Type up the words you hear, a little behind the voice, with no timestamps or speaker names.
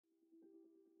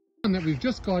One that we've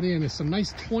just got in is some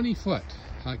nice 20-foot.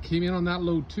 Came in on that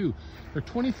load too. They're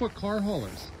 20-foot car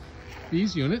haulers.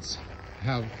 These units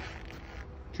have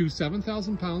two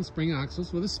 7,000-pound spring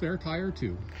axles with a spare tire or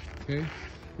two. Okay,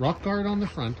 rock guard on the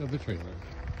front of the trailer.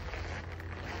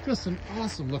 Just an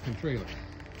awesome looking trailer.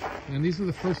 And these are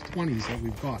the first 20s that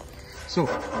we've got. So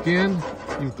again,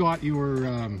 you've got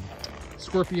your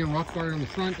Scorpion rock guard on the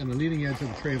front and the leading edge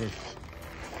of the trailer.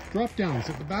 Drop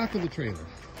downs at the back of the trailer.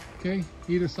 Okay,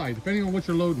 either side, depending on what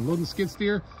you're loading skid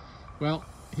steer, well,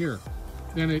 here.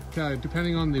 Then it,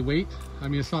 depending on the weight, I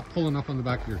mean, it's not pulling up on the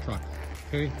back of your truck,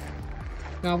 okay?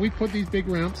 Now, we put these big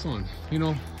ramps on. You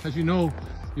know, as you know,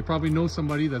 you probably know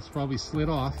somebody that's probably slid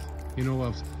off, you know,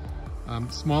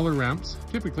 of smaller ramps.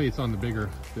 Typically, it's on the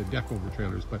deck over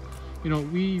trailers, but, you know,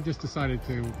 we just decided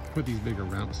to put these bigger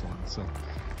ramps on. So,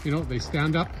 you know, they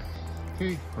stand up,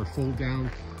 okay, or fold down.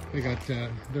 They got,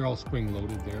 they're all spring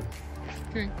loaded there.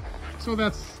 Okay, so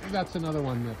that's another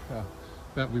one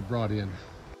that we brought in.